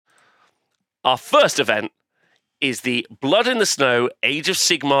Our first event is the Blood in the Snow Age of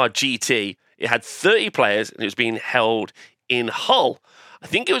Sigmar GT. It had 30 players and it was being held in Hull. I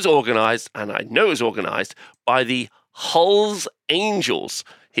think it was organised, and I know it was organised, by the Hull's Angels.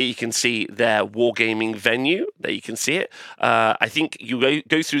 Here you can see their wargaming venue. There you can see it. I think you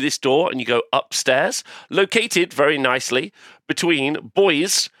go through this door and you go upstairs, located very nicely between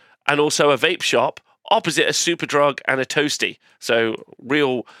boys and also a vape shop, opposite a Superdrug and a Toasty. So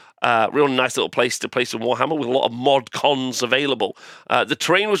real nice little place to play some Warhammer with a lot of mod cons available. The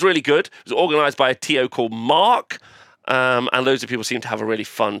terrain was really good. It was organised by a TO called Mark, and loads of people seem to have a really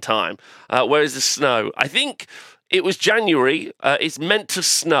fun time. Where is the snow? I think it was January. It's meant to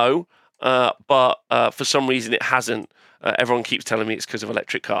snow, but for some reason it hasn't. Everyone keeps telling me it's because of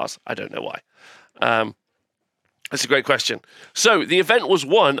electric cars. I don't know why. That's a great question. So the event was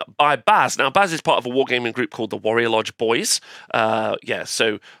won by Baz. Now, Baz is part of a wargaming group called the Warrior Lodge Boys.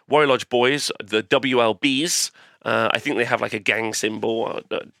 So Warrior Lodge Boys, the WLBs. I think they have like a gang symbol,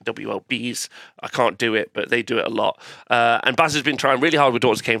 WLBs. I can't do it, but they do it a lot. And Baz has been trying really hard with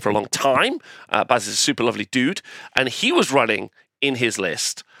Daughters of Cain for a long time. Baz is a super lovely dude. And he was running in his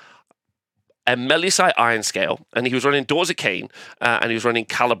list a Melisite Iron Scale, and he was running Daughters of Cain, and he was running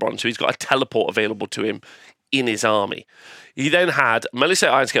Calibron. So he's got a teleport available to him in his army. He then had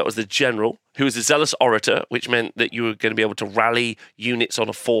Melisite Iron Scale as the general, who was a Zealous Orator, which meant that you were going to be able to rally units on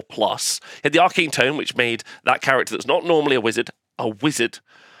a 4+. He had the Arcane Tome, which made that character that's not normally a wizard.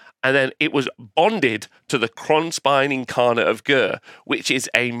 And then it was bonded to the Kronspine Incarnate of Gur, which is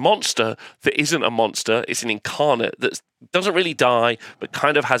a monster that isn't a monster. It's an incarnate that doesn't really die, but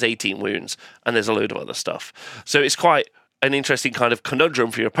kind of has 18 wounds. And there's a load of other stuff. So it's quite an interesting kind of conundrum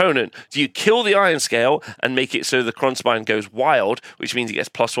for your opponent. Do you kill the Iron Scale and make it so the Kronspine goes wild, which means it gets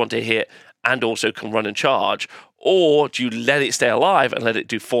 +1 to hit and also can run and charge? Or do you let it stay alive and let it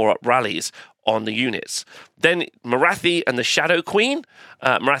do 4-up rallies on the units? Then Morathi and the Shadow Queen.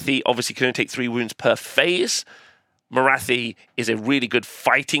 Morathi obviously can only take 3 wounds per phase. Morathi is a really good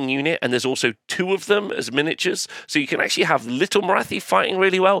fighting unit, and there's also 2 of them as miniatures. So you can actually have little Morathi fighting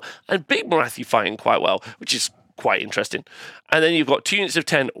really well and big Morathi fighting quite well, which is quite interesting. And then you've got 2 units of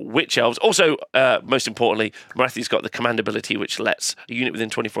 10 Witch Elves. Also, most importantly, Morathi's got the command ability, which lets a unit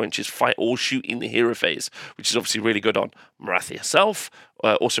within 24 inches fight or shoot in the hero phase, which is obviously really good on Morathi herself.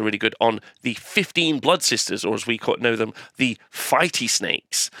 Also really good on the 15 Blood Sisters, or as we know them, the Fighty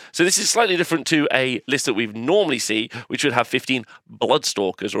Snakes. So this is slightly different to a list that we normally see, which would have 15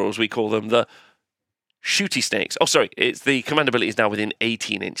 Bloodstalkers, or as we call them, the Shooty Snakes. Oh, sorry, it's the command ability is now within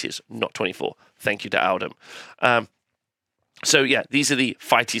 18 inches, not 24. Thank you to Aldum. So yeah, these are the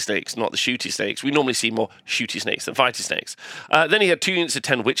Fighty Snakes, not the Shooty Snakes. We normally see more Shooty Snakes than Fighty Snakes. Then he had 2 units of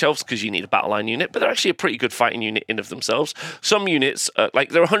 10 Witch Elves, because you need a battle line unit, but they're actually a pretty good fighting unit in of themselves. Some units, they're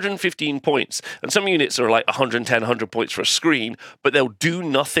 115 points, and some units are like 110, 100 points for a screen, but they'll do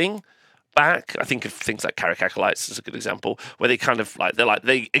nothing back. I think of things like Carrick Acolytes as a good example, where they kind of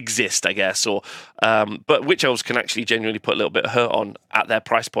they exist, I guess, or but Witch Elves can actually genuinely put a little bit of hurt on at their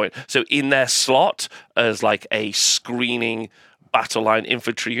price point. So in their slot as like a screening battle line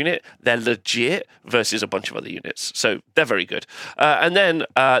infantry unit, they're legit versus a bunch of other units. So they're very good. And then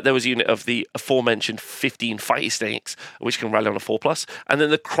there was a unit of the aforementioned 15 Fighty Snakes, which can rally on a 4+, and then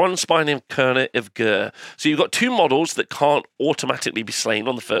the Kronspine Incarnate of Gur. So you've got 2 models that can't automatically be slain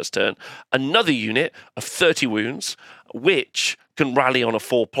on the first turn, another unit of 30 wounds, which can rally on a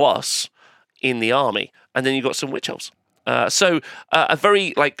 4+ in the army, and then you've got some Witch Elves. So a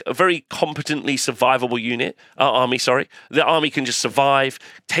very competently survivable unit, army. Sorry, the army can just survive,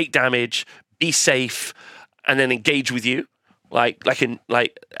 take damage, be safe, and then engage with you. And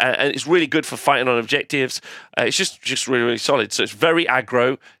it's really good for fighting on objectives. It's just really, really solid. So it's very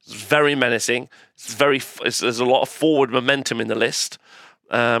aggro, it's very menacing. There's a lot of forward momentum in the list.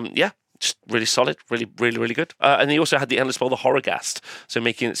 Just really solid, really, really, really good. And he also had the endless spell, the Horrorghast, so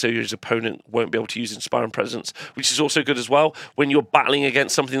making it so your opponent won't be able to use Inspiring Presence, which is also good as well. When you're battling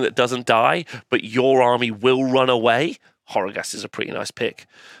against something that doesn't die, but your army will run away, Horrorghast is a pretty nice pick.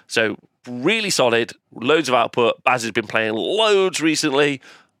 So really solid, loads of output. Baz has been playing loads recently.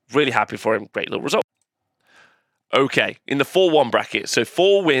 Really happy for him. Great little result. Okay, in the 4-1 bracket, so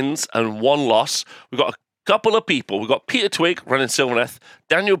 4 wins and 1 loss. We've got a couple of people. We've got Peter Twig running Sylvaneth,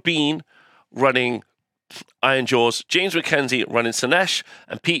 Daniel Bean running Iron Jaws, James McKenzie running Sinesh,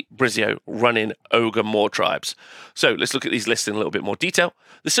 and Pete Brizio running Ogre Moor Tribes. So let's look at these lists in a little bit more detail.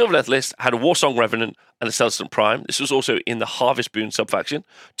 The Sylvaneth list had a Warsong Revenant, and a Celestant Prime. This was also in the Harvest Boon subfaction.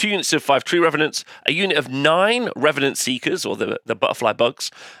 2 units of 5 Tree Revenants, a unit of 9 Revenant Seekers, or the Butterfly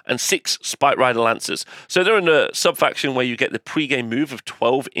Bugs, and 6 Spite Rider Lancers. So they're in a subfaction where you get the pre-game move of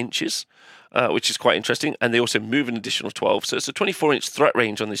 12 inches, which is quite interesting, and they also move an additional 12, so it's a 24-inch threat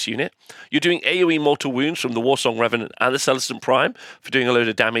range on this unit. You're doing AoE mortal wounds from the Warsong Revenant and the Celestant Prime for doing a load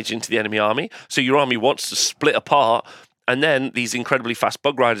of damage into the enemy army, so your army wants to split apart, and then these incredibly fast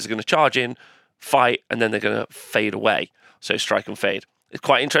Bug Riders are going to charge in, fight, and then they're going to fade away. So strike and fade. It's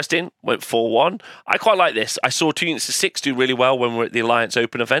quite interesting. Went 4-1. I quite like this. I saw 2 units of 6 do really well when we were at the Alliance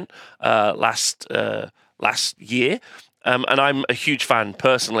Open event last year. And I'm a huge fan,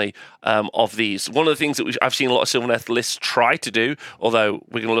 personally, of these. One of the things that I've seen a lot of Sylvaneth lists try to do, although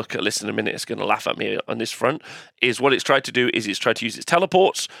we're going to look at lists in a minute, it's going to laugh at me on this front, is what it's tried to do is it's tried to use its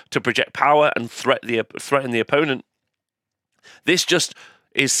teleports to project power and threaten the opponent. This just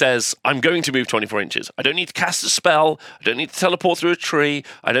says, I'm going to move 24 inches. I don't need to cast a spell. I don't need to teleport through a tree.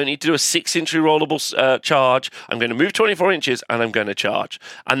 I don't need to do a 6-inch rollable charge. I'm going to move 24 inches and I'm going to charge.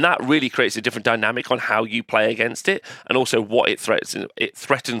 And that really creates a different dynamic on how you play against it and also what it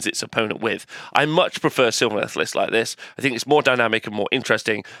threatens its opponent with. I much prefer Sylvaneth lists like this. I think it's more dynamic and more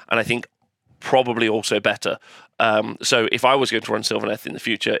interesting, and I think probably also better. So if I was going to run Sylvaneth in the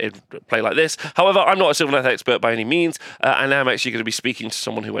future, it'd play like this. However, I'm not a Sylvaneth expert by any means, and I'm actually going to be speaking to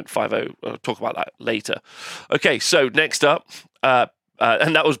someone who went 5-0. I'll talk about that later. Okay, so next up,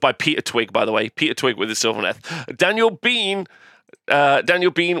 and that was by Peter Twig, by the way. Peter Twig with the Sylvaneth. Daniel Bean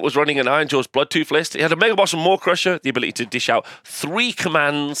was running an Ironjaw's Bloodtooth list. He had a Mega Boss and Maw Crusher. The ability to dish out 3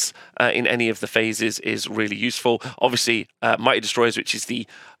 commands in any of the phases is really useful. Obviously, Mighty Destroyers, which is the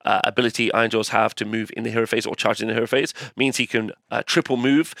ability Ironjaws have to move in the hero phase or charge in the hero phase, means he can triple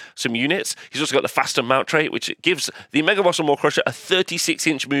move some units. He's also got the faster mount trait, which gives the Mega Boss and Maw Crusher a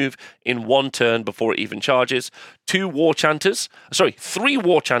 36-inch move in 1 turn before it even charges. 3 War Chanters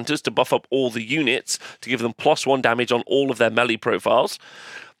to buff up all the units to give them +1 damage on all of their melee profiles.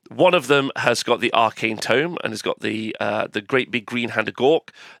 One of them has got the Arcane Tome and has got the great big green-handed Gork.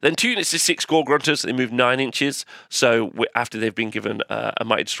 Then 2 units of 6 Gore Grunters. They move 9 inches. So after they've been given a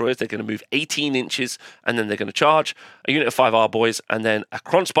Mighty Destroyers, they're going to move 18 inches, and then they're going to charge. A unit of 5 Arboys, and then a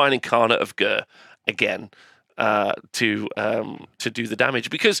Kronspine Incarnate of Gur again to do the damage.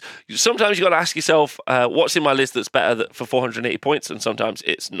 Because sometimes you got to ask yourself, what's in my list that's better for 480 points, and sometimes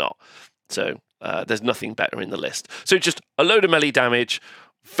it's not. So there's nothing better in the list. So just a load of melee damage.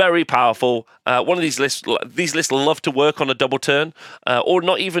 Very powerful. One of these lists love to work on a double turn, or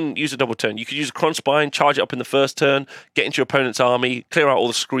not even use a double turn. You could use a Kronspine, charge it up in the first turn, get into your opponent's army, clear out all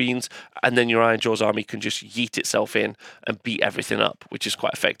the screens, and then your Ironjaw's army can just yeet itself in and beat everything up, which is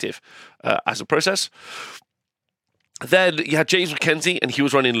quite effective as a process. Then you had James McKenzie, and he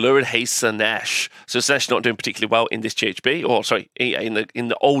was running Lurid Haze Slanesh. So Slanesh not doing particularly well in this GHB, or sorry, in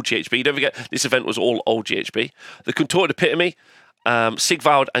the old GHB. Don't forget, this event was all old GHB. The Contorted Epitome,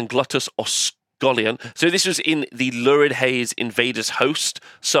 Sigvald and Gluttus Oscolion. So this was in the Lurid Haze Invaders Host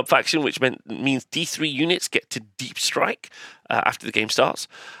subfaction, which means D3 units get to deep strike after the game starts.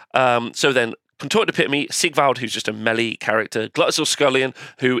 So then Contorted Epitome, Sigvald, who's just a melee character, Gluttus Oscolion,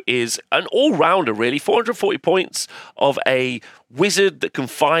 who is an all-rounder, really. 440 points of a wizard that can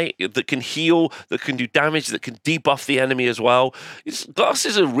fight, that can heal, that can do damage, that can debuff the enemy as well. Gluttus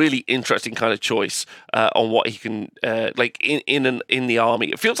is a really interesting kind of choice on what he can, in the army.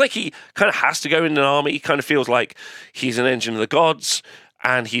 It feels like he kind of has to go in an army. He kind of feels like he's an engine of the gods,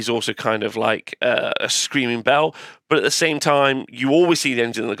 and he's also kind of like a screaming bell. But at the same time, you always see the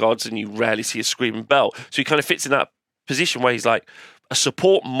engine of the gods and you rarely see a screaming bell. So he kind of fits in that position where he's like a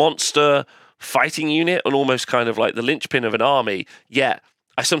support monster fighting unit and almost kind of like the linchpin of an army. Yet,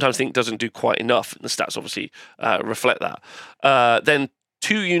 I sometimes think doesn't do quite enough. And the stats obviously reflect that. Then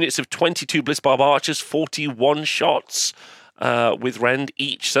 2 units of 22 Blitzbarb Archers, 41 shots. With Rend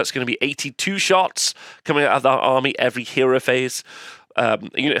each. So that's going to be 82 shots coming out of that army every hero phase. A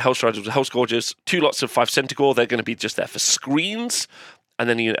unit of Hellstriders with Hellscourgers, 2 lots of 5 Centaur. They're going to be just there for screens. And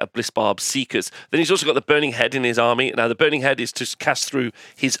then a unit of Blitzbarb Seekers. Then he's also got the Burning Head in his army. Now, the Burning Head is to cast through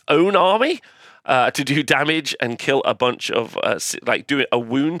his own army to do damage and kill a bunch of, do a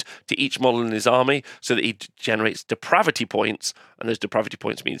wound to each model in his army so that he generates depravity points. And those depravity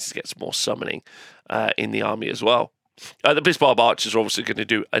points means he gets more summoning in the army as well. The Blitzbarb Archers are obviously going to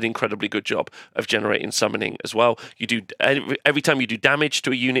do an incredibly good job of generating summoning as well. You do every time you do damage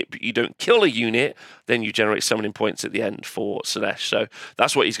to a unit, but you don't kill a unit, then you generate summoning points at the end for Slanesh. So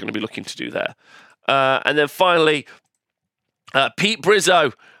that's what he's going to be looking to do there. And then finally, Pete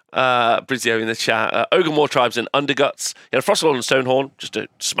Brizzo. Brizio in the chat. Ogre Tribes and Underguts. He had a Frostlord and Stonehorn, just a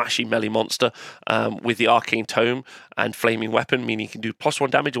smashy melee monster with the Arcane Tome and Flaming Weapon, meaning he can do +1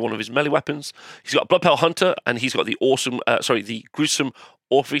 damage on one of his melee weapons. He's got a Bloodpale Hunter, and he's got the the Gruesome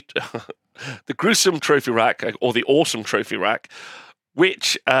the Gruesome Trophy Rack, or the Awesome Trophy Rack,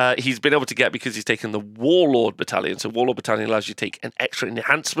 which he's been able to get because he's taken the Warlord Battalion. So Warlord Battalion allows you to take an extra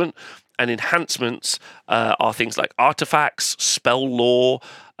enhancement, and enhancements are things like artifacts, spell lore,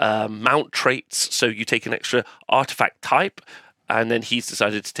 mount traits. So you take an extra artifact type, and then he's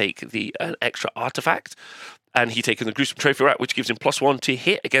decided to take an extra artifact. And he's taken the Gruesome Trophy Rack, which gives him +1 to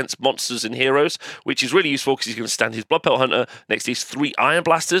hit against monsters and heroes, which is really useful because he's going to stand his Bloodpale Hunter next to his 3 Iron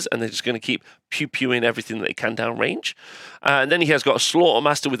Blasters, and they're just going to keep pew-pewing everything that they can down range. And then he has got a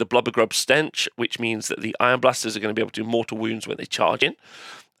Slaughtermaster with the Blubbergrub Stench, which means that the Iron Blasters are going to be able to do mortal wounds when they charge in.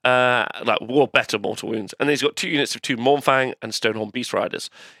 Better mortal wounds. And then he's got 2 units of 2 Mournfang and Stonehorn Beast Riders.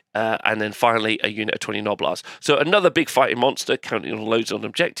 And then finally a unit of 20 Noblars. So another big fighting monster, counting on loads on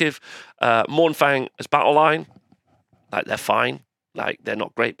objective. Mournfang as battle line, they're fine. They're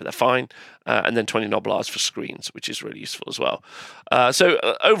not great, but they're fine. And then 20 Noblars for screens, which is really useful as well. So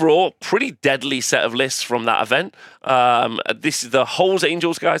overall, pretty deadly set of lists from that event. This is the Holes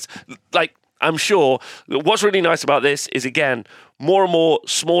Angels, guys. I'm sure what's really nice about this is, again, more and more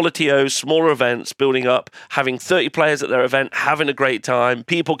smaller TOs, smaller events building up, having 30 players at their event, having a great time,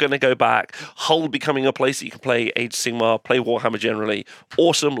 people going to go back, Hull becoming a place that you can play Age of Sigmar, play Warhammer generally.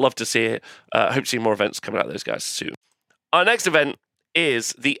 Awesome, love to see it. Hope to see more events coming out of those guys soon. Our next event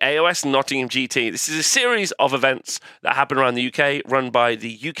is the AOS Nottingham GT. This is a series of events that happen around the UK, run by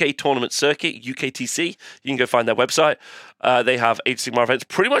the UK Tournament Circuit, UKTC. You can go find their website. They have Age of Sigmar events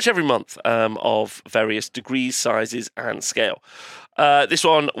pretty much every month of various degrees, sizes, and scale. This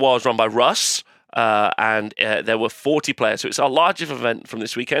one was run by Russ, and there were 40 players. So it's our largest event from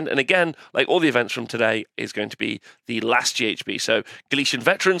this weekend. And again, like all the events from today, is going to be the last GHB. So Galician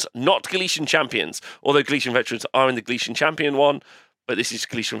veterans, not Galician champions. Although Galician veterans are in the Galician champion one, but this is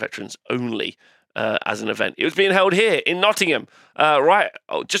Galician veterans only as an event. It was being held here in Nottingham,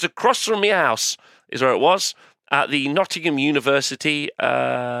 just across from my house is where it was, at the Nottingham University,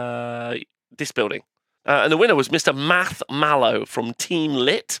 this building. And the winner was Mr. Math Mallow from Team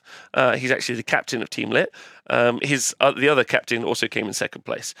Lit. He's actually the captain of Team Lit. The other captain also came in second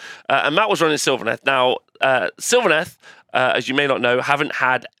place. And Matt was running Sylvaneth. Now, Sylvaneth, as you may not know, haven't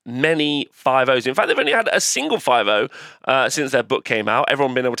had many 5-0s. In fact, they've only had a single 5-0 since their book came out.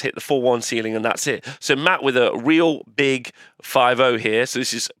 Everyone been able to hit the 4-1 ceiling, and that's it. So Matt with a real big 5-0 here. So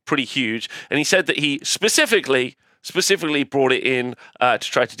this is pretty huge. And he said that he specifically brought it in to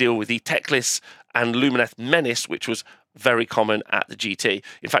try to deal with the Techless and Lumineth Menace, which was very common at the GT.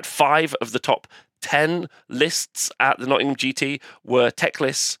 In fact, 5 of the top 10 lists at the Nottingham GT were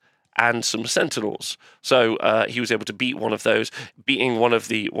Techless and some Sentinels. So he was able to beat one of those, beating one of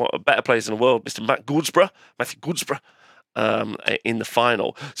the better players in the world, Mr. Matthew Goodsborough, in the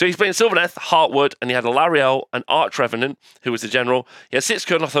final. So he's playing Sylvaneth, Heartwood, and he had a Lariel, an Arch Revenant, who was the general. He had 6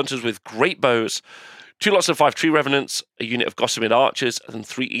 Kurnoth Hunters with great bows, 2 lots of 5 Tree Revenants, a unit of Gossamer Archers, and then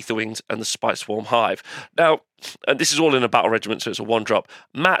 3 Aetherwings and the Spite Swarm Hive. Now, and this is all in a battle regiment, so it's a 1-drop.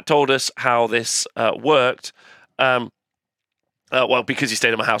 Matt told us how this worked. Because he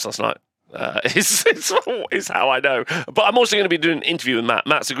stayed at my house last night. Is how I know. But I'm also going to be doing an interview with Matt.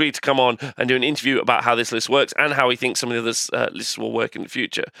 Matt's agreed to come on and do an interview about how this list works and how he thinks some of the other lists will work in the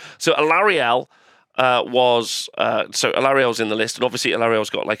future. So Alariel Alariel's in the list, and obviously Alariel's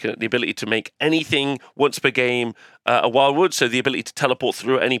got the ability to make anything once per game a Wildwood, so the ability to teleport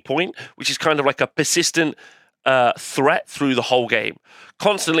through at any point, which is kind of like a persistent threat through the whole game.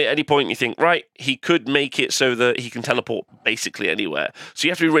 Constantly at any point you think, right, he could make it so that he can teleport basically anywhere. So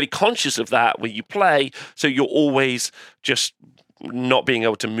you have to be really conscious of that when you play, so you're always just not being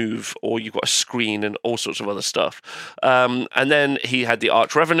able to move, or you've got a screen and all sorts of other stuff. And then he had the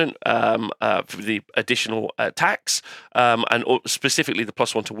Arch Revenant for the additional attacks, and specifically the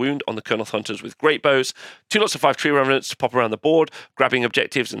 +1 to wound on the Kurnoth Hunters with great bows, 2 lots of 5 Tree Revenants to pop around the board, grabbing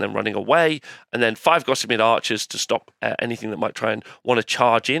objectives and then running away, and then 5 Gossamer Archers to stop anything that might try and want to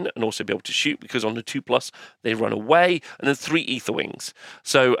charge in and also be able to shoot, because on the 2+ they run away, and then 3 Aetherwings.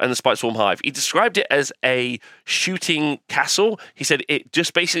 So, and the Spite Swarm Hive. He described it as a shooting castle. He said it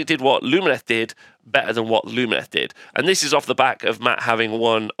just basically did what Lumineth did better than what Lumineth did. And this is off the back of Matt having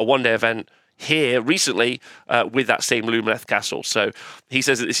won a 1-day event here recently with that same Lumineth castle. So he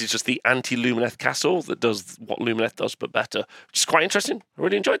says that this is just the anti-Lumineth castle that does what Lumineth does but better, which is quite interesting. I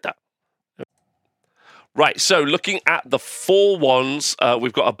really enjoyed that. Right, so looking at the 4-1s,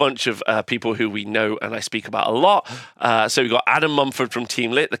 we've got a bunch of people who we know and I speak about a lot. So we've got Adam Mumford from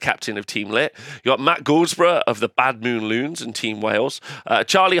Team Lit, the captain of Team Lit. You've got Matt Goldsborough of the Bad Moon Loons and Team Wales.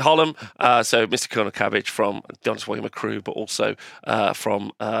 Charlie Hollum, so Mr. Colonel Cabbage from the Honest Wargamer crew, but also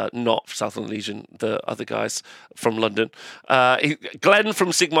from not Southern Legion, the other guys from London. Glenn from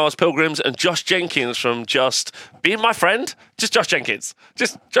Sigmar's Pilgrims, and Josh Jenkins from just being my friend. Just Josh Jenkins.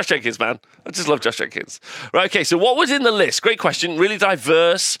 Just Josh Jenkins, man. I just love Josh Jenkins. Right, okay, so what was in the list? Great question. Really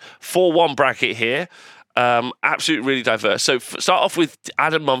diverse 4-1 bracket here. Absolutely really diverse. So start off with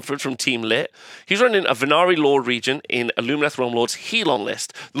Adam Mumford from Team Lit. He's running a Venari Lord Region in a Lumineth Realm Lords Helon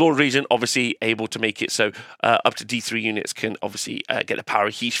list. The Lord Region obviously able to make it so up to D3 units can obviously get the power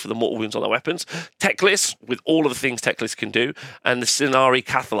of Heesh for the mortal wounds on their weapons. Tech list with all of the things Tech list can do, and the Sinari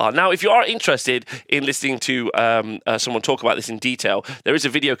Cathalar. Now, if you are interested in listening to someone talk about this in detail, there is a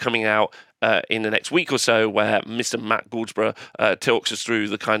video coming out in the next week or so where Mr. Matt Goldsborough talks us through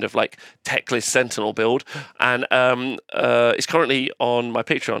the kind of like Techlist Sentinel build, and it's currently on my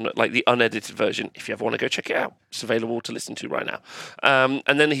Patreon, like the unedited version, if you ever want to go check it out. It's available to listen to right now.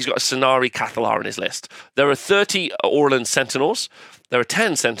 And then he's got a Sinari Cathalar in his list. There are 30 Orlan Sentinels. There are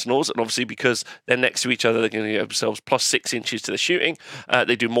 10 Sentinels, and obviously because they're next to each other, they're going to give themselves plus 6 inches to the shooting.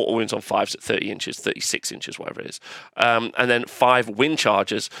 They do mortal wounds on 5s at 30 inches, 36 inches, whatever it is. And then 5 wind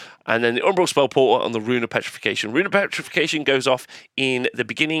charges, and then the Umbral Spell Portal and the Rune of Petrification. Rune of Petrification goes off in the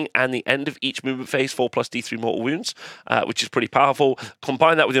beginning and the end of each movement phase, 4 plus D3 mortal wounds, which is pretty powerful.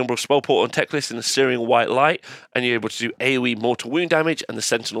 Combine that with the Umbral Spell Portal and Tech list in the Searing White Light, and you're able to do AoE mortal wound damage and the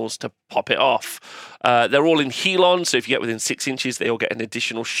Sentinels to pop it off. They're all in Helon, so if you get within 6 inches, they all get an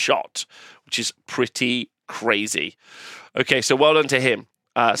additional shot, which is pretty crazy. Okay, so well done to him.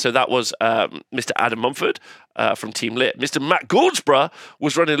 So that was Mr. Adam Mumford from Team Lit. Mr. Matt Goldsborough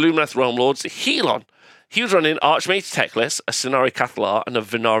was running Lumineth Realm Lords Helon. He was running Archmage Techless, a Sinari Cathalar, and a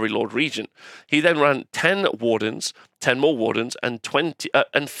Venari Lord Regent. He then ran 10 Wardens, 10 more Wardens, and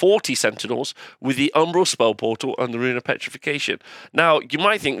 40 Sentinels with the Umbral Spell Portal and the Rune of Petrification. Now, you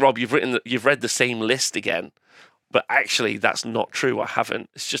might think, Rob, you've read the same list again, but actually that's not true. I haven't.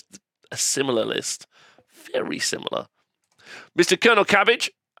 It's just a similar list. Very similar. Mr. Colonel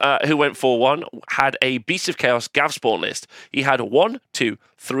Cabbage, who went 4-1, had a Beast of Chaos Gavspawn list. He had 1, 2,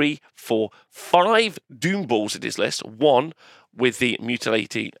 3, 4, 5 Doom Balls in his list. 1 with the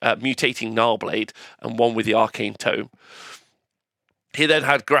mutating Gnarblade and 1 with the Arcane Tome. He then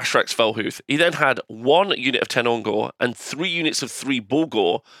had Grashrax Felhooth. He then had 1 unit of 10 Ungor and 3 units of 3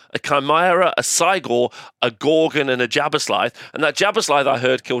 Bulgor, a Chimera, a Cygor, a Gorgon, and a Jabberslithe. And that Jabberslithe, I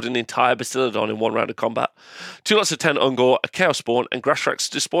heard, killed an entire Bastiladon in 1 round of combat. 2 lots of 10 Ungor, a Chaos Spawn, and Grashrax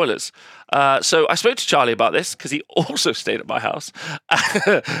Despoilers. So I spoke to Charlie about this because he also stayed at my house.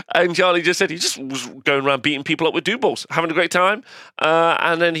 And Charlie just said he just was going around beating people up with Doom Balls, having a great time.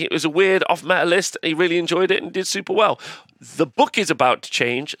 And then it was a weird off-meta list. He really enjoyed it and did super well. The book is about to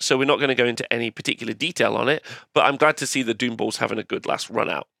change, so we're not going to go into any particular detail on it, but I'm glad to see the Doom Balls having a good last run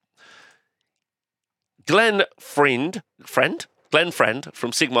out. Glenn Friend from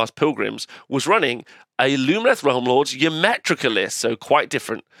Sigmar's Pilgrims was running a Lumineth Realm Lords Geometrica list, so quite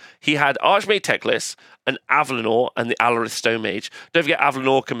different. He had Archmage Tech list, an Avalanor, and the Alarith Stone Mage. Don't forget,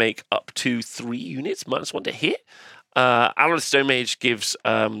 Avalanor can make up to 3 units, -1 to hit. Alarith Stone Mage gives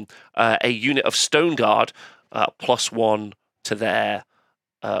a unit of Stone Guard +1 to their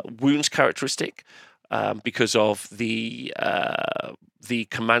wounds characteristic because of the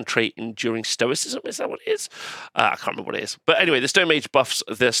command trait Enduring Stoicism. Is that what it is? I can't remember what it is. But anyway, the Stone Mage buffs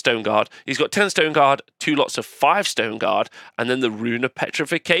the Stone Guard. He's got 10 Stone Guard, 2 lots of 5 Stone Guard, and then the Rune of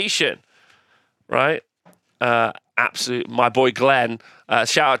Petrification. Right? Absolute. My boy Glenn.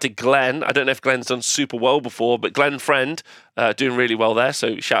 Shout out to Glenn. I don't know if Glenn's done super well before, but Glenn Friend doing really well there.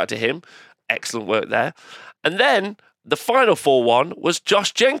 So shout out to him. Excellent work there. And then the final 4-1 was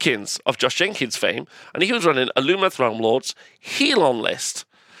Josh Jenkins of Josh Jenkins fame, and he was running a Lumineth Realm Lords Helon list.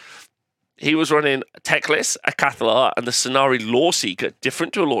 He was running Techless, a Cathalar, and the Sinari Lawseeker,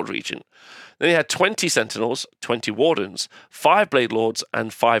 different to a Lord Regent. Then he had 20 Sentinels, 20 Wardens, 5 Blade Lords,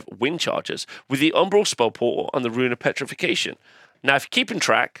 and 5 Wind Chargers, with the Umbral Spell Portal and the Rune of Petrification. Now, if you're keeping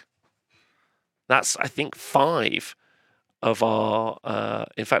track, that's, I think, 5 of our...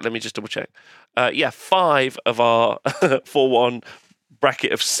 in fact, let me just double check. 5 of our 4-1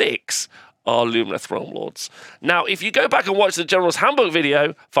 bracket of 6 are Lumineth Realm Lords. Now, if you go back and watch the General's Handbook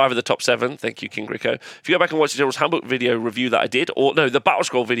video, 5 of the top 7, thank you, King Rico. If you go back and watch the General's Handbook video review that I did, or no, the Battle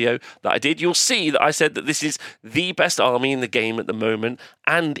Scroll video that I did, you'll see that I said that this is the best army in the game at the moment,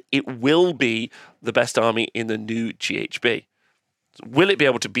 and it will be the best army in the new GHB. Will it be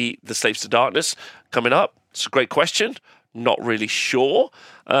able to beat the Slaves to Darkness coming up? It's a great question. Not really sure.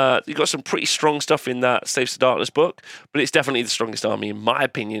 You've got some pretty strong stuff in that Slaves to Darkness book, but it's definitely the strongest army, in my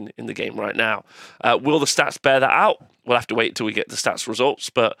opinion, in the game right now. Will the stats bear that out? We'll have to wait until we get the stats results,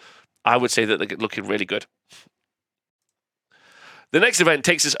 but I would say that they're looking really good. The next event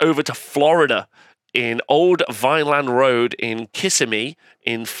takes us over to Florida, in Old Vineland Road in Kissimmee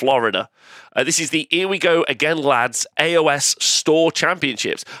in Florida. This is the Here We Go Again Lads AOS Store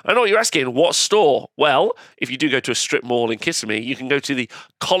Championships. I know what you're asking, what store? Well, if you do go to a strip mall in Kissimmee, you can go to the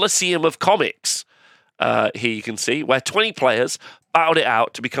Coliseum of Comics. Here you can see, where 20 players battled it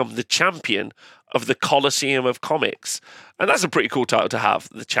out to become the champion of the Coliseum of Comics. And that's a pretty cool title to have,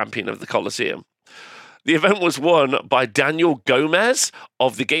 the champion of the Coliseum. The event was won by Daniel Gomez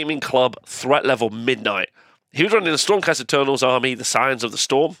of the gaming club Threat Level Midnight. He was running the Stormcast Eternals army, the Scions of the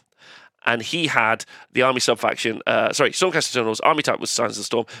Storm, and he had the army subfaction, Stormcast Eternals army type was Scions of the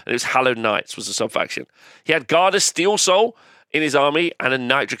Storm, and it was Hallowed Knights was the subfaction. He had Garda Steel Soul in his army and a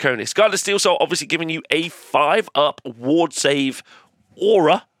Knight Draconis. Garda Steel Soul obviously giving you a 5-up ward save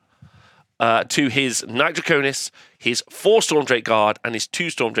aura to his Knight Draconis, his 4 Stormdrake Guard, and his 2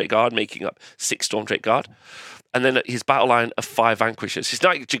 Stormdrake Guard, making up 6 Stormdrake Guard. And then his battle line of 5 Vanquishers. His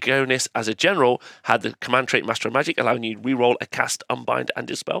Knight Draconis, as a general, had the command trait Master of Magic, allowing you to reroll a cast, unbind, and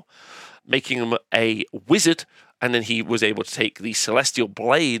dispel, making him a wizard. And then he was able to take the Celestial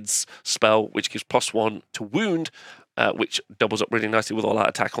Blades spell, which gives +1 to wound, which doubles up really nicely with all that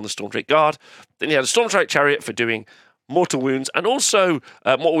attack on the Stormdrake Guard. Then he had a Stormdrake Chariot for doing mortal wounds, and also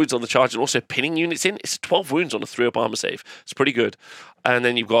mortal wounds on the charge, and also pinning units in. It's 12 wounds on a 3-up armor save. It's pretty good. And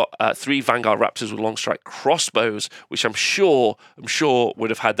then you've got 3 Vanguard Raptors with long strike crossbows, which I'm sure would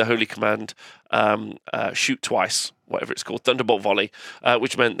have had the Holy Command shoot twice, whatever it's called, Thunderbolt Volley,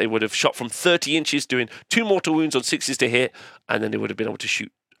 which meant they would have shot from 30 inches, doing 2 mortal wounds on 6s to hit, and then they would have been able to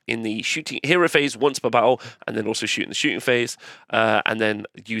shoot in the shooting hero phase once per battle, and then also shoot in the shooting phase, and then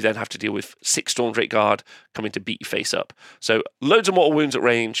you then have to deal with 6 Stormdrake Guard coming to beat your face up. So loads of mortal wounds at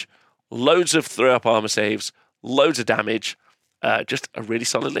range, loads of 3-up armor saves, loads of damage, just a really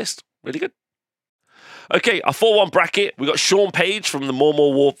solid list. Really good. Okay, our 4-1 bracket, we got Sean Page from the More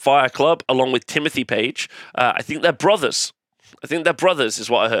Warfire Club, along with Timothy Page. I think they're brothers. Is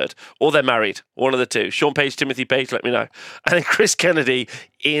what I heard. Or they're married. One of the two. Sean Page, Timothy Page, let me know. And then Chris Kennedy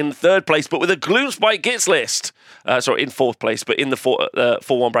in 3rd place, but with a Gloomspite Gits list. In 4th place, but in the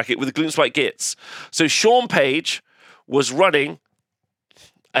 4-1 bracket with a Gloomspite Gits. So Sean Page was running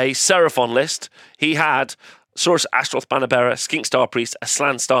a Seraphon list. He had Saurus Ashroth Bannerbearer, Skink Star Priest, a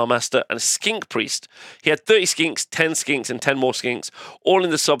Slan Star Master, and a Skink Priest. He had 30 Skinks, 10 Skinks, and 10 more Skinks, all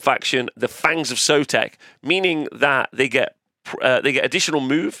in the subfaction, the Fangs of Sotek, meaning that they get additional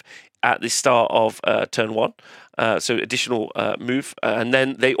move at the start of turn 1, so additional move, and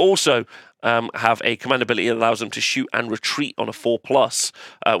then they also have a command ability that allows them to shoot and retreat on a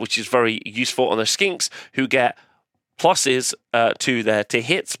 4+, which is very useful on their Skinks, who get pluses to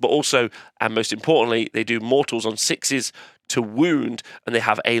hits, but also, and most importantly, they do mortals on 6s to wound, and they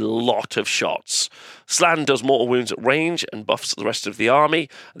have a lot of shots. Slan does mortal wounds at range and buffs the rest of the army.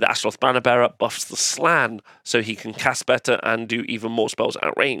 The Ashroth Bannerbearer buffs the Slan, so he can cast better and do even more spells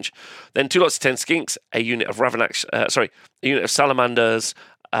at range. Then 2 lots of 10 Skinks, a unit of a unit of Salamanders,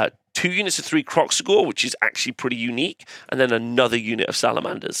 2 units of 3 Croxagore, which is actually pretty unique, and then another unit of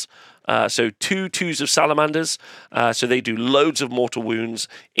Salamanders. So 2 twos of Salamanders, so they do loads of mortal wounds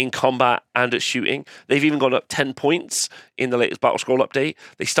in combat and at shooting. They've even gone up 10 points in the latest Battle Scroll update.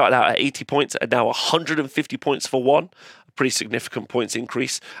 They started out at 80 points and now 150 points for 1. A pretty significant points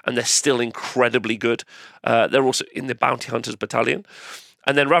increase, and they're still incredibly good. They're also in the Bounty Hunters Battalion.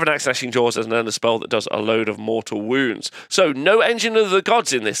 And then Ravanax Gnashing Jaws as another spell that does a load of mortal wounds. So no Engine of the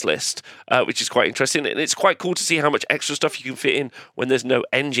Gods in this list, which is quite interesting. And it's quite cool to see how much extra stuff you can fit in when there's no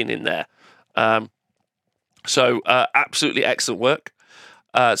engine in there. Absolutely excellent work.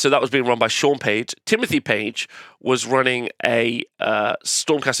 So that was being run by Sean Page. Timothy Page was running a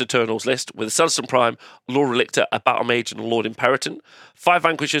Stormcast Eternals list with a Celestin Prime, Lord Relictor, a Battle Mage, and a Lord Imperator. 5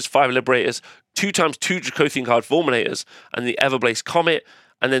 Vanquishers, 5 Liberators, 2x2 Dracothian Guard Fulminators, and the Everblaze Comet,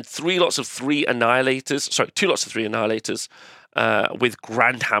 and then 2 lots of 3 Annihilators, with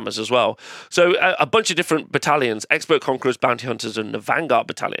Grand Hammers as well. So a bunch of different battalions, Expert Conquerors, Bounty Hunters, and the Vanguard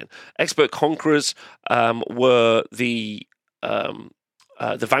Battalion. Expert Conquerors were the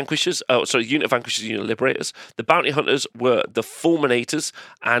the Vanquishers, unit of Vanquishers, unit of Liberators. The Bounty Hunters were the Fulminators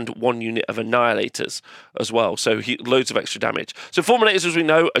and 1 unit of Annihilators as well. So loads of extra damage. So Fulminators, as we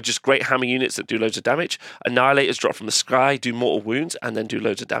know, are just great hammer units that do loads of damage. Annihilators drop from the sky, do mortal wounds, and then do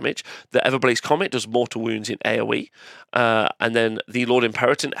loads of damage. The Everblaze Comet does mortal wounds in AoE. And then the Lord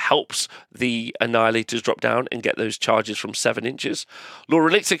Imperator helps the Annihilators drop down and get those charges from 7 inches.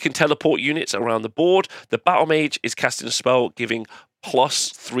 Lord Elixir can teleport units around the board. The Battle Mage is casting a spell giving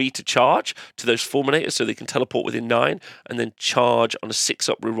 +3 to charge to those Fulminators, so they can teleport within 9 and then charge on a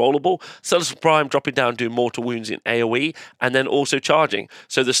 6-up rerollable. Celestial Prime dropping down, doing mortal wounds in AoE, and then also charging.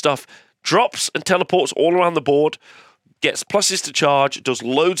 So the stuff drops and teleports all around the board, gets pluses to charge, does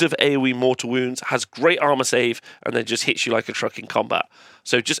loads of AoE mortal wounds, has great armor save, and then just hits you like a truck in combat.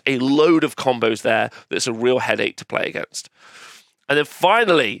 So just a load of combos there that's a real headache to play against. And then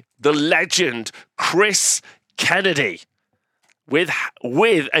finally, the legend, Chris Kennedy, with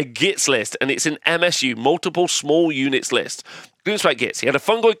a Gits list, and it's an MSU, multiple small units list. Gloomspite Gits. He had a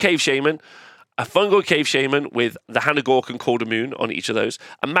Fungoid Cave Shaman, with the Hand of Gork and Call to Moon on each of those,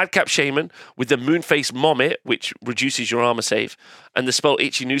 a Madcap Shaman with the Moonface Mommet, which reduces your armor save, and the spell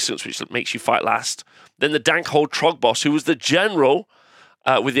Itchy Nuisance, which makes you fight last. Then the Dankhold Trogboss, who was the general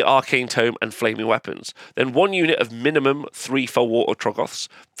with the Arcane Tome and Flaming Weapons. Then 1 unit of minimum 3 Felwater Troggoths,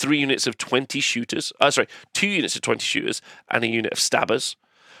 3 units of 20 shooters, 2 units of 20 shooters, and a unit of stabbers.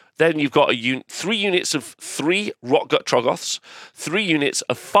 Then you've got 3 units of 3 Rotgut Troggoths, 3 units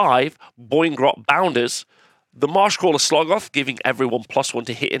of 5 Boingrot Bounders, the Marshcrawler Sloggoth, giving everyone +1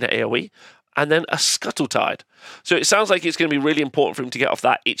 to hit in AoE, and then a Scuttletide. So it sounds like it's going to be really important for him to get off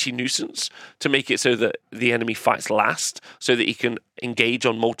that Itchy Nuisance to make it so that the enemy fights last, so that he can engage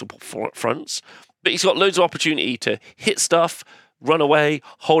on multiple fronts. But he's got loads of opportunity to hit stuff, run away,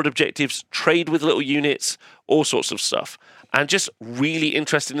 hold objectives, trade with little units, all sorts of stuff. And just really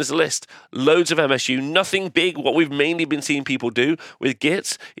interesting as a list. Loads of MSU, nothing big. What we've mainly been seeing people do with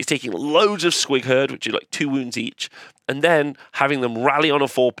Gits is taking loads of Squig Herd, which is like 2 wounds each, and then having them rally on a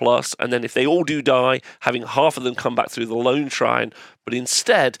 4+, and then if they all do die, having half of them come back through the Lone Shrine. But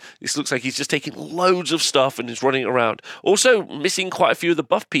instead, this looks like he's just taking loads of stuff and is running around. Also missing quite a few of the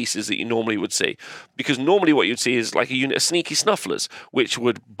buff pieces that you normally would see, because normally what you'd see is like a unit of Sneaky Snufflers, which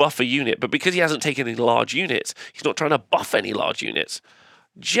would buff a unit. But because he hasn't taken any large units, he's not trying to buff any large units.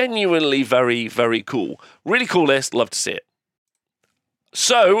 Genuinely very, very cool. Really cool list. Love to see it.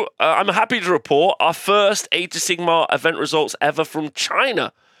 So, I'm happy to report our first Age of Sigmar event results ever from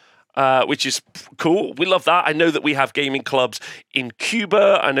China, which is cool. We love that. I know that we have gaming clubs in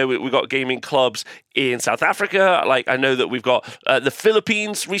Cuba. I know we've got gaming clubs in South Africa. Like, I know that we've got the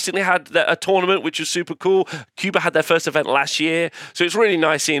Philippines recently had a tournament, which was super cool. Cuba had their first event last year. So it's really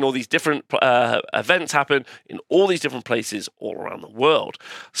nice seeing all these different events happen in all these different places all around the world.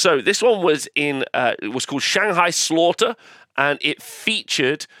 So this one was it was called Shanghai Slaughter, and it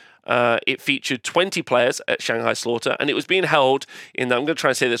featured 20 players at Shanghai Slaughter, and it was being held in, I'm going to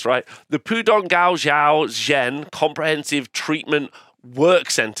try and say this right, the Pudong Gao Zhao Zhen Comprehensive Treatment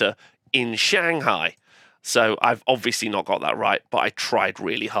Work Center in Shanghai. So I've obviously not got that right, but I tried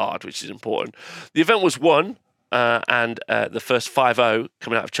really hard, which is important. The event was won, and the first 5-0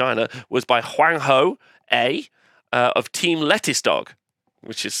 coming out of China was by Huang Ho A of Team Lettuce Dog,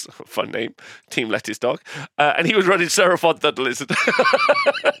 which is a fun name, Team Lettuce Dog. And he was running Seraphon Thunder Lizard.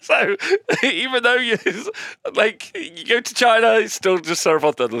 So even though you go to China, it's still just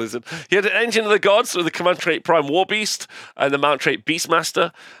Seraphon Thunder Lizard. He had an Engine of the Gods with the Command Trait Prime War Beast and the Mount Trait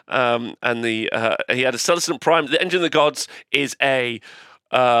Beastmaster. And he had a Celestant Prime. The Engine of the Gods is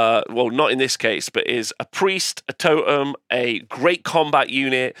not in this case, but is a priest, a totem, a great combat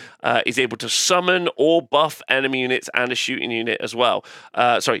unit, is able to summon or buff enemy units and a shooting unit as well.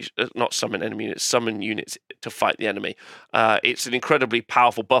 Not summon enemy units, summon units to fight the enemy. It's an incredibly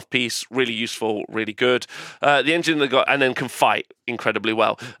powerful buff piece, really useful, really good. The Engine of the God, and then can fight incredibly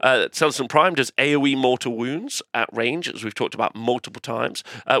well. Celestant Prime does AoE mortal wounds at range, as we've talked about multiple times,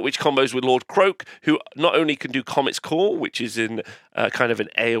 which combos with Lord Croak, who not only can do Comet's Call, which is in kind of an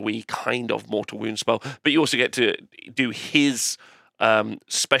AoE kind of mortal wound spell, but you also get to do his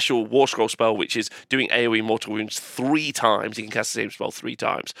special War Scroll spell, which is doing AoE mortal wounds 3 times. You can cast the same spell 3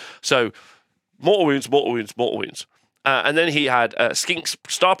 times. So mortal wounds, mortal wounds, mortal wounds. And then he had Skink's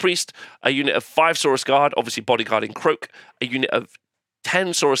Star Priest, a unit of 5 Saurus Guard, obviously bodyguarding Croak, a unit of 10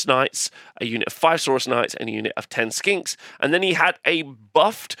 Saurus Knights, a unit of 5 Saurus Knights, and a unit of 10 Skinks. And then he had a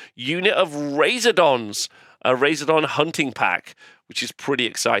buffed unit of Razordons, a Razordon hunting pack, which is pretty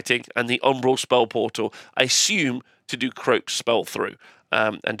exciting, and the Umbral Spell Portal, I assume, to do Croak's spell through.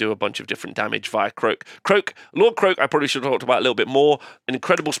 And do a bunch of different damage via Croak. Lord Croak, I probably should have talked about a little bit more. An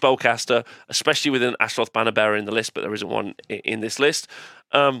incredible spellcaster, especially with an Ashloth Banner Bearer in the list, but there isn't one in this list.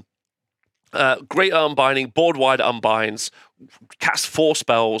 Great Unbinding, board-wide Unbinds, cast 4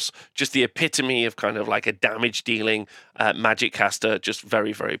 spells, just the epitome of kind of like a damage-dealing magic caster, just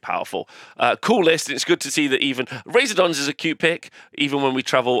very, very powerful. Cool list, and it's good to see that even Razordons is a cute pick. Even when we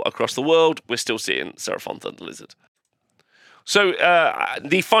travel across the world, we're still seeing Seraphon Thunder Lizard. So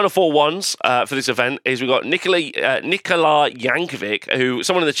the final 4 ones for this event is we've got Nikola Yankovic, who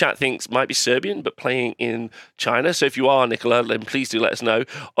someone in the chat thinks might be Serbian, but playing in China. So if you are Nikola, then please do let us know.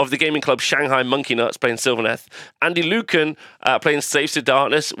 Of the gaming club Shanghai Monkey Nuts playing Sylvaneth. Andy Lucan playing Slaves to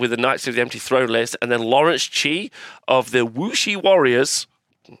Darkness with the Knights of the Empty Throne list. And then Lawrence Chi of the Wuxi Warriors.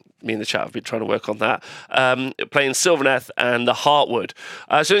 Me and the chat have been trying to work on that. Playing Sylvaneth and the Heartwood.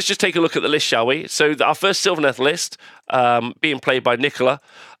 So let's just take a look at the list, shall we? So our first Sylvaneth list, being played by Nicola,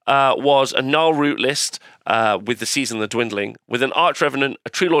 was a Gnarl Root list with the Season of the Dwindling, with an Arch Revenant, a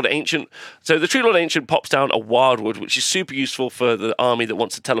Tree Lord Ancient. So the Tree Lord Ancient pops down a Wildwood, which is super useful for the army that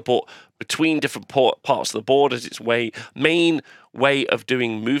wants to teleport between different parts of the board as its main way of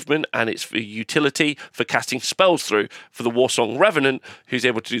doing movement, and it's for utility for casting spells through for the Warsong Revenant, who's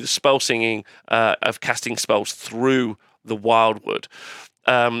able to do the spell singing of casting spells through the Wildwood.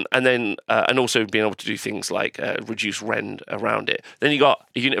 And also being able to do things like reduce rend around it. Then you got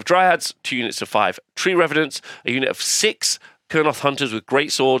a unit of Dryads, 2 units of 5 Tree Revenants, a unit of 6 Kurnoth Hunters with great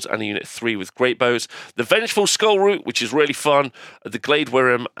swords, and a unit 3 with great bows. The Vengeful Skull Root, which is really fun, the Glade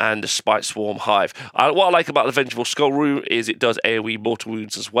Wyrm, and the Spite Swarm Hive. What I like about the Vengeful Skull Root is it does AoE mortal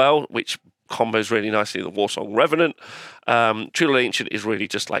wounds as well, which combos really nicely with the Warsong Revenant. Tree Lord Ancient is really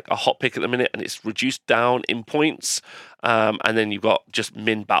just like a hot pick at the minute, and it's reduced down in points. And then you've got just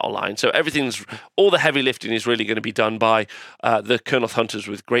min battle line. So all the heavy lifting is really going to be done by the Kurnoth Hunters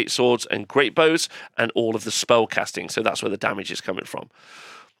with great swords and great bows, and all of the spell casting. So that's where the damage is coming from.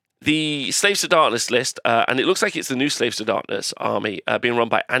 The Slaves to Darkness list, and it looks like it's the new Slaves to Darkness army being run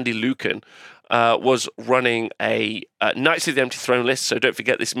by Andy Lucan, was running a Knights of the Empty Throne list. So don't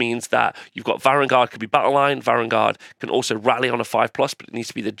forget, this means that you've got Varangard could be battle line. Varangard can also rally on a 5+, but it needs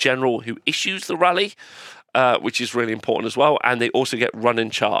to be the general who issues the rally, which is really important as well. And they also get run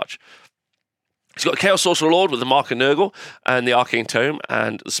and charge. He's got a Chaos Sorcerer Lord with the Mark of Nurgle and the Arcane Tome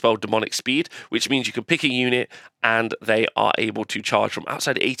and the spell Demonic Speed, which means you can pick a unit and they are able to charge from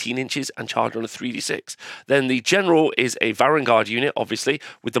outside 18 inches and charge on a 3d6. Then the General is a Varangard unit, obviously,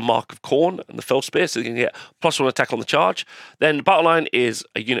 with the Mark of Khorne and the Fell Spear, so you can get +1 attack on the charge. Then Battle Line is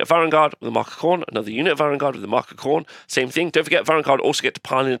a unit of Varangard with the Mark of Khorne, another unit of Varangard with the Mark of Khorne. Same thing. Don't forget, Varangard also get to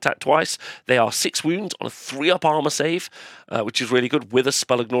pile in attack twice. They are 6 wounds on a 3-up armor save, which is really good, with a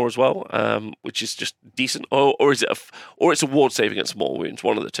Spell Ignore as well, which is just decent. Or it's a ward save against small wounds,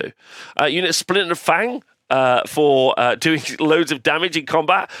 one of the two. Unit of Splinter Fang, for doing loads of damage in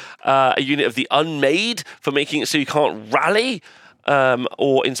combat. A unit of the Unmade for making it so you can't rally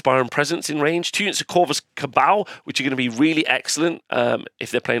or Inspiring Presence in range. 2 units of Corvus Cabal, which are going to be really excellent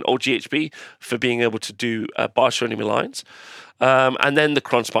if they're playing old GHB, for being able to do bars for enemy lines. And then the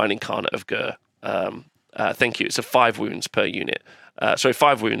Kronspine Incarnate of Gur. Thank you. It's a 5 wounds per unit.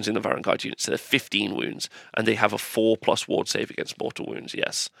 5 wounds in the Varangard unit, so they're 15 wounds, and they have a 4+ ward save against mortal wounds,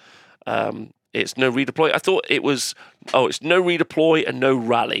 yes. It's no redeploy. I thought it was, it's no redeploy and no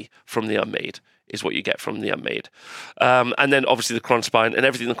rally from the Unmade is what you get from the Unmade. And then obviously the Kronspine and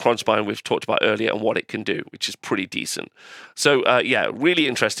everything the Kronspine we've talked about earlier and what it can do, which is pretty decent. So really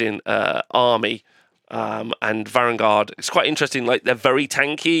interesting army. And Varangard, it's quite interesting, like they're very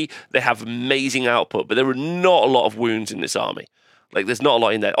tanky, they have amazing output, but there are not a lot of wounds in this army. Like, there's not a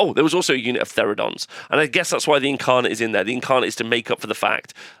lot in there. Oh, there was also a unit of Therodons. And I guess that's why the Incarnate is in there. The Incarnate is to make up for the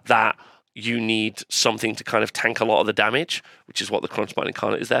fact that you need something to kind of tank a lot of the damage, which is what the Kronspine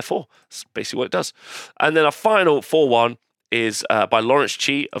Incarnate is there for. That's basically what it does. And then our final 4-1 is by Lawrence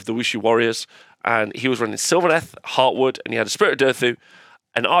Chi of the Wushu Warriors. And he was running Sylvaneth, Heartwood, and he had a Spirit of Durthu,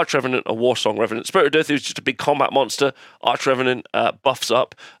 an Arch Revenant, a Warsong Revenant. Spirit of Durthu is just a big combat monster. Arch Revenant buffs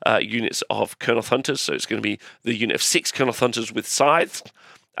up units of Kurnoth Hunters, so it's going to be the unit of 6 Kurnoth Hunters with scythes.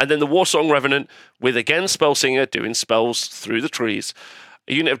 And then the Warsong Revenant with, again, Spell Singer, doing spells through the trees.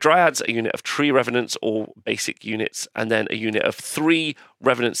 A unit of Dryads, a unit of Tree Revenants, all basic units, and then a unit of 3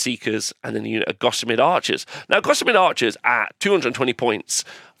 Revenant Seekers, and then a unit of Gossamer Archers. Now, Gossamer Archers at 220 points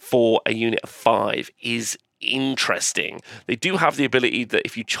for a unit of 5 is interesting. They do have the ability that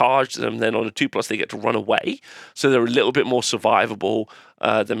if you charge them, then on a 2+, they get to run away. So they're a little bit more survivable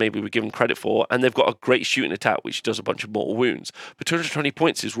than maybe we give them credit for. And they've got a great shooting attack, which does a bunch of mortal wounds. But 220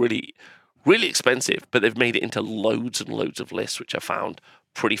 points is really, really expensive, but they've made it into loads and loads of lists, which I found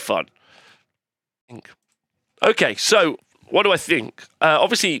pretty fun. Okay, so what do I think?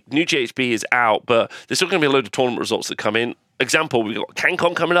 Obviously, new GHB is out, but there's still going to be a load of tournament results that come in. Example, we've got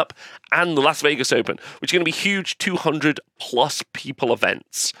CanCon coming up and the Las Vegas Open, which are going to be huge 200+ people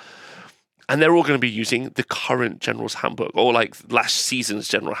events. And they're all going to be using the current General's Handbook, or like last season's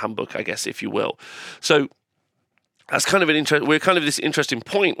General Handbook, I guess, if you will. So that's kind of we're kind of this interesting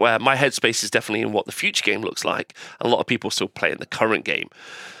point where my headspace is definitely in what the future game looks like. And a lot of people still play in the current game.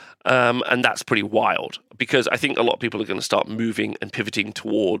 And that's pretty wild, because I think a lot of people are going to start moving and pivoting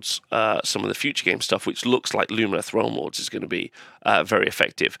towards some of the future game stuff, which looks like Lumineth Realm Lords is going to be very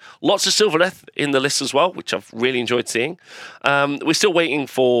effective. Lots of Sylvaneth in the list as well, which I've really enjoyed seeing. We're still waiting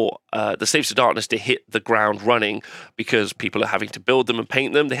for the Slaves of Darkness to hit the ground running, because people are having to build them and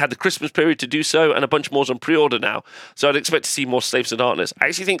paint them. They had the Christmas period to do so, and a bunch more's on pre-order now. So I'd expect to see more Slaves of Darkness. I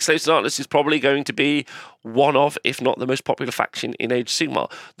actually think Slaves of Darkness is probably going to be one of, if not the most popular faction in Age of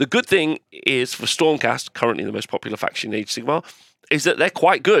Sigmar. The good thing is for Stormcast, currently the most popular faction in Age of Sigmar, is that they're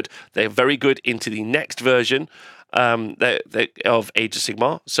quite good. They're very good into the next version of Age of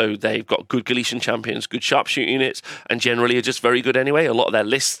Sigmar. So they've got good Galician champions, good sharpshoot units, and generally are just very good anyway. A lot of their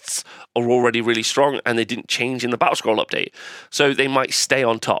lists are already really strong, and they didn't change in the Battle Scroll update. So they might stay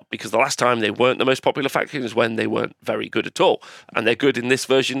on top, because the last time they weren't the most popular faction is when they weren't very good at all. And they're good in this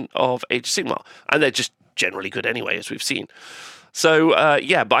version of Age of Sigmar. And they're just generally good anyway, as we've seen. So,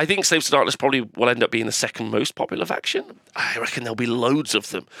 but I think Slaves of Darkness probably will end up being the second most popular faction. I reckon there'll be loads of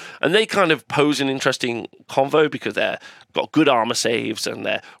them. And they kind of pose an interesting convo, because they've got good armor saves and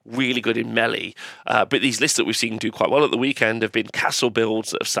they're really good in melee. But these lists that we've seen do quite well at the weekend have been castle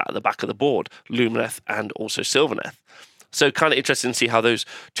builds that have sat at the back of the board, Lumineth and also Sylvaneth. So kind of interesting to see how those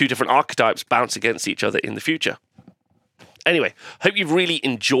two different archetypes bounce against each other in the future. Anyway, hope you've really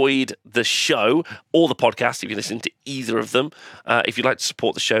enjoyed the show or the podcast if you listen to either of them. If you'd like to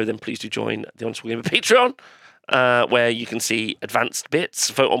support the show, then please do join the Honest Wargamer Patreon, where you can see advanced bits,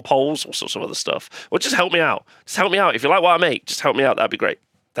 vote on polls, all sorts of other stuff. Or just help me out. Just help me out. If you like what I make, just help me out. That'd be great.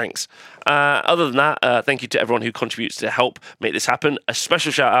 Thanks. Other than that, thank you to everyone who contributes to help make this happen. A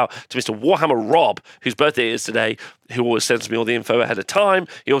special shout out to Mr. Warhammer Rob, whose birthday is today, who always sends me all the info ahead of time.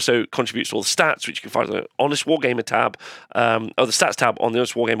 He also contributes to all the stats, which you can find on the Honest Wargamer tab, or the stats tab on the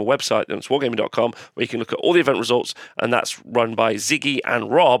Honest Wargamer website, honestwargamer.com, where you can look at all the event results, and that's run by Ziggy and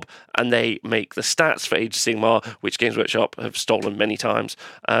Rob, and they make the stats for Age of Sigmar, which Games Workshop have stolen many times,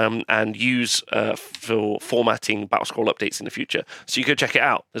 and use for formatting Battle Scroll updates in the future. So you can check it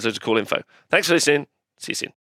out. There's loads of cool info. Thanks for listening. See you soon.